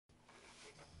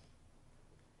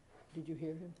Did you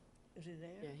hear him? Is he there?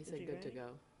 Yeah, he Is said good to ready? go.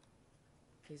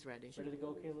 He's ready. Ready to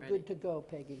go, Caleb? Ready. Good to go,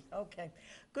 Peggy. Okay.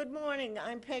 Good morning.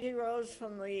 I'm Peggy Rose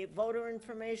from the Voter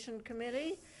Information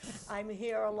Committee. I'm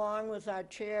here along with our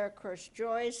chair, Chris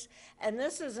Joyce, and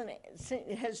this is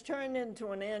has turned into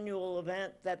an annual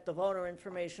event that the Voter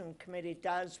Information Committee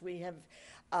does. We have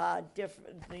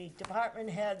the department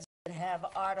heads that have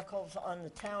articles on the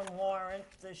town warrant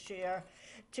this year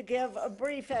to give a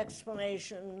brief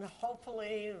explanation,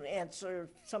 hopefully answer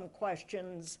some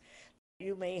questions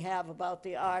you may have about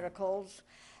the articles.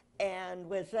 And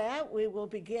with that, we will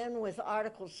begin with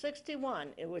Article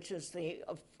 61, which is the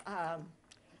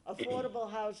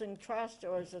Affordable Housing Trust,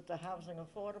 or is it the Housing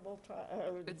Affordable Trust?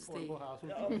 It's the, Affordable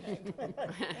housing. Okay,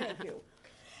 thank you.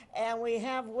 And we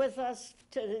have with us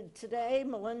today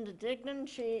Pelinda Deegan.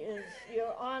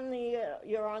 You're on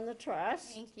the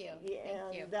trust. Thank you.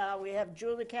 And we have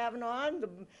Julie Kavanagh, the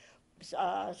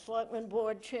Selectman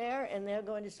Board Chair, and they're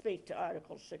going to speak to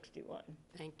Article 61.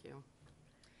 thank you.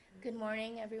 Good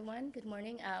morning, everyone. Good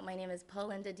morning. My name is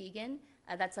Pelinda Deegan.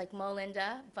 That's like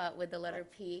Molinda, but with the letter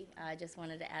P. I just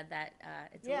wanted to add that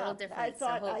it's a little different. I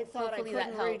thought I hopefully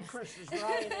that couldn't read helps. Chris's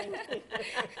writing.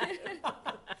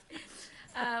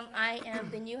 I am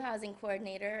the new housing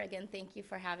coordinator. Again, thank you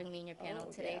for having me in your panel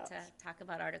today yes. to talk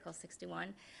about Article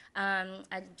 61.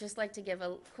 I'd just like to give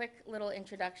a quick little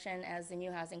introduction as the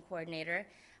new housing coordinator.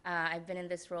 I've been in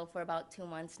this role for about 2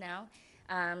 months now.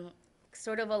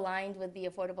 Sort of aligned with the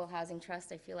Affordable Housing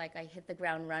Trust, I feel like I hit the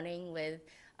ground running with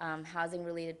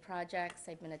housing-related projects.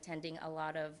 I've been attending a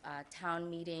lot of town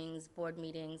meetings, Board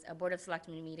of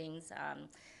Selectmen meetings,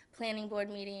 planning board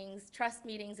meetings, trust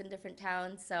meetings in different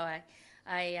towns. So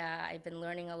I've been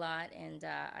learning a lot, and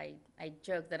I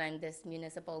joke that I'm this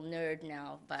municipal nerd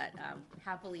now, but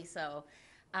happily so.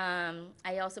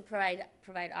 I also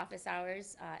provide office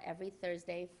hours every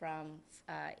Thursday from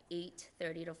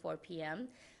 8:30 to 4 p.m.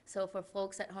 So for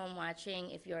folks at home watching,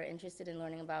 if you're interested in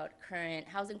learning about current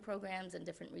housing programs and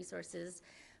different resources,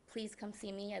 please come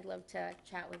see me. I'd love to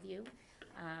chat with you.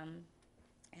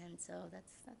 And so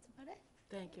that's about it.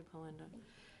 Thank you, Pelinda.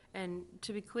 And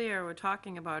to be clear, we're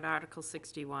talking about Article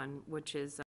 61, which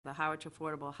is the Harwich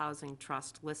Affordable Housing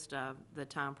Trust list of the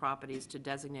town properties to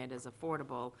designate as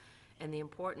affordable. And the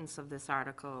importance of this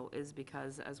article is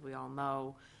because, as we all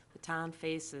know, the town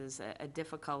faces a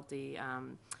difficulty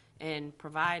in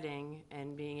providing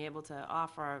and being able to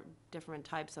offer different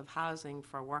types of housing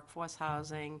for workforce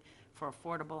housing, for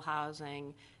affordable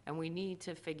housing, and we need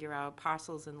to figure out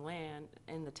parcels in land,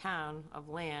 in the town of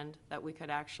land, that we could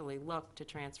actually look to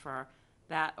transfer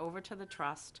that over to the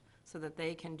trust so that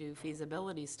they can do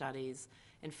feasibility studies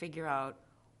and figure out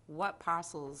what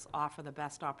parcels offer the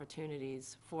best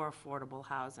opportunities for affordable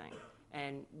housing.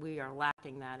 And we are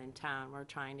lacking that in town. We're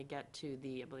trying to get to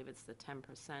the, I believe it's the 10% on 10%,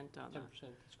 that's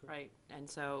correct. right. And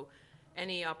so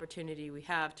any opportunity we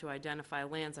have to identify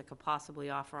lands that could possibly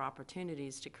offer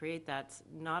opportunities to create that's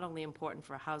not only important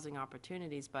for housing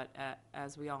opportunities, but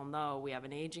as we all know, we have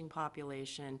an aging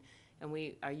population and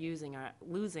we are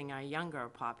losing our younger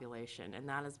population, and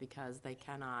that is because they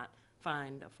cannot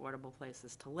find affordable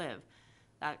places to live.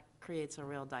 That creates a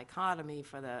real dichotomy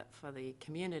for the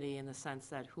community in the sense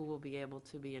that who will be able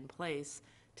to be in place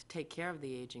to take care of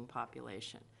the aging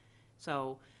population.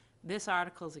 So this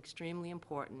article is extremely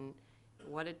important.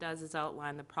 What it does is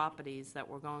outline the properties that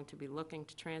we're going to be looking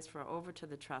to transfer over to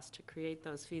the trust to create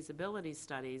those feasibility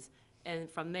studies, and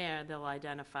from there they'll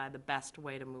identify the best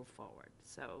way to move forward.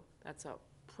 So that's a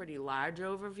pretty large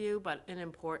overview, but an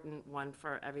important one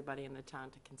for everybody in the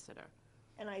town to consider.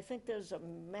 And I think there's a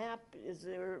map, is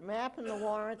there a map in the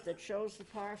warrant that shows the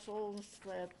parcels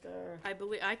that are? I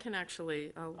believe, I can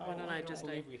actually, why don't I just,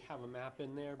 don't believe we have a map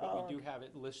in there, but we do have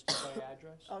it listed by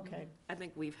address. Okay, I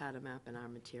think we've had a map in our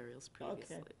materials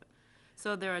previously. Okay.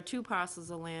 So there are 2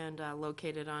 parcels of land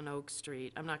located on Oak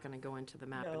Street. I'm not going to go into the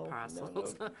map No, and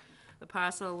parcels. no. The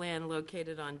parcel of land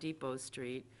located on Depot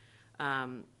Street.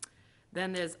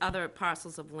 Then there's other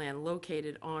parcels of land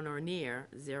located on or near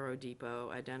Zero Depot,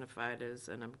 identified as,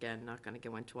 and I'm again not going to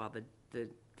go into all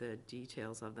the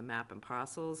details of the map and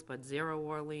parcels, but 0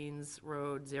 Orleans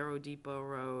Road, 0 Depot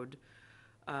Road,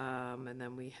 and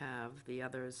then we have the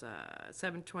others,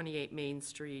 728 Main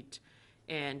Street,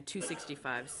 and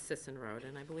 265 Sisson Road,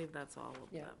 and I believe that's all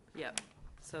of Yeah. them. Yep.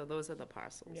 So those are the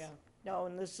parcels. yeah. No,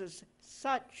 and this is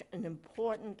such an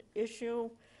important issue.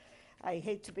 I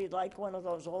hate to be like one of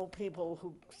those old people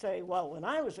who say, well, when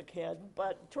I was a kid,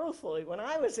 but truthfully, when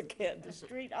I was a kid, the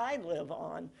street I live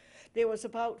on, there was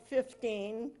about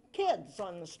 15 kids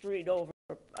on the street over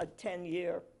a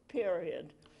 10-year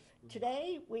period.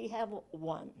 Today, we have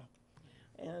 1.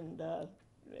 And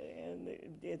and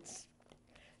it's,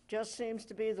 just seems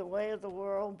to be the way of the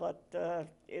world, but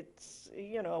it's,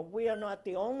 you know, we are not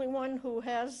the only one who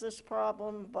has this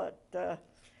problem, but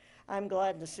I'm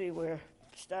glad to see we're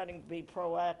starting to be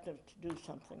proactive to do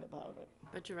something about it.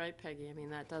 But you're right, Peggy, I mean,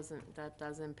 that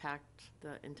does impact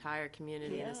the entire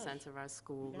community in a Yes. sense of our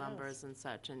school Yes. numbers and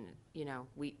such, and, you know,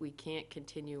 we can't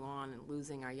continue on and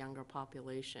losing our younger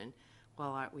population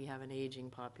while we have an aging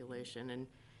population, and,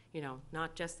 you know,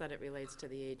 not just that it relates to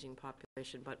the aging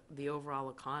population, but the overall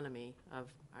economy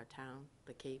of our town,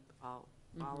 the Cape, all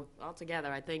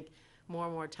together. I think more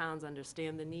and more towns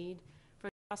understand the need for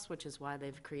trusts, which is why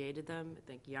they've created them. I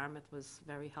think Yarmouth was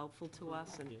very helpful to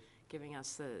us in giving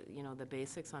us the, you know, the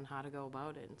basics on how to go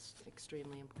about it. It's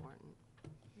extremely important.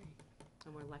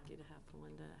 And we're lucky to have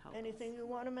Pelinda help us. Anything you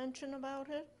want to mention about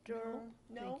it, or,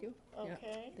 no? Thank you. Yeah,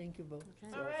 Okay. Thank you both.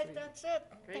 Okay. All right, that's it.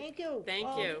 Great. Thank you. Thank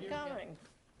all you. for coming.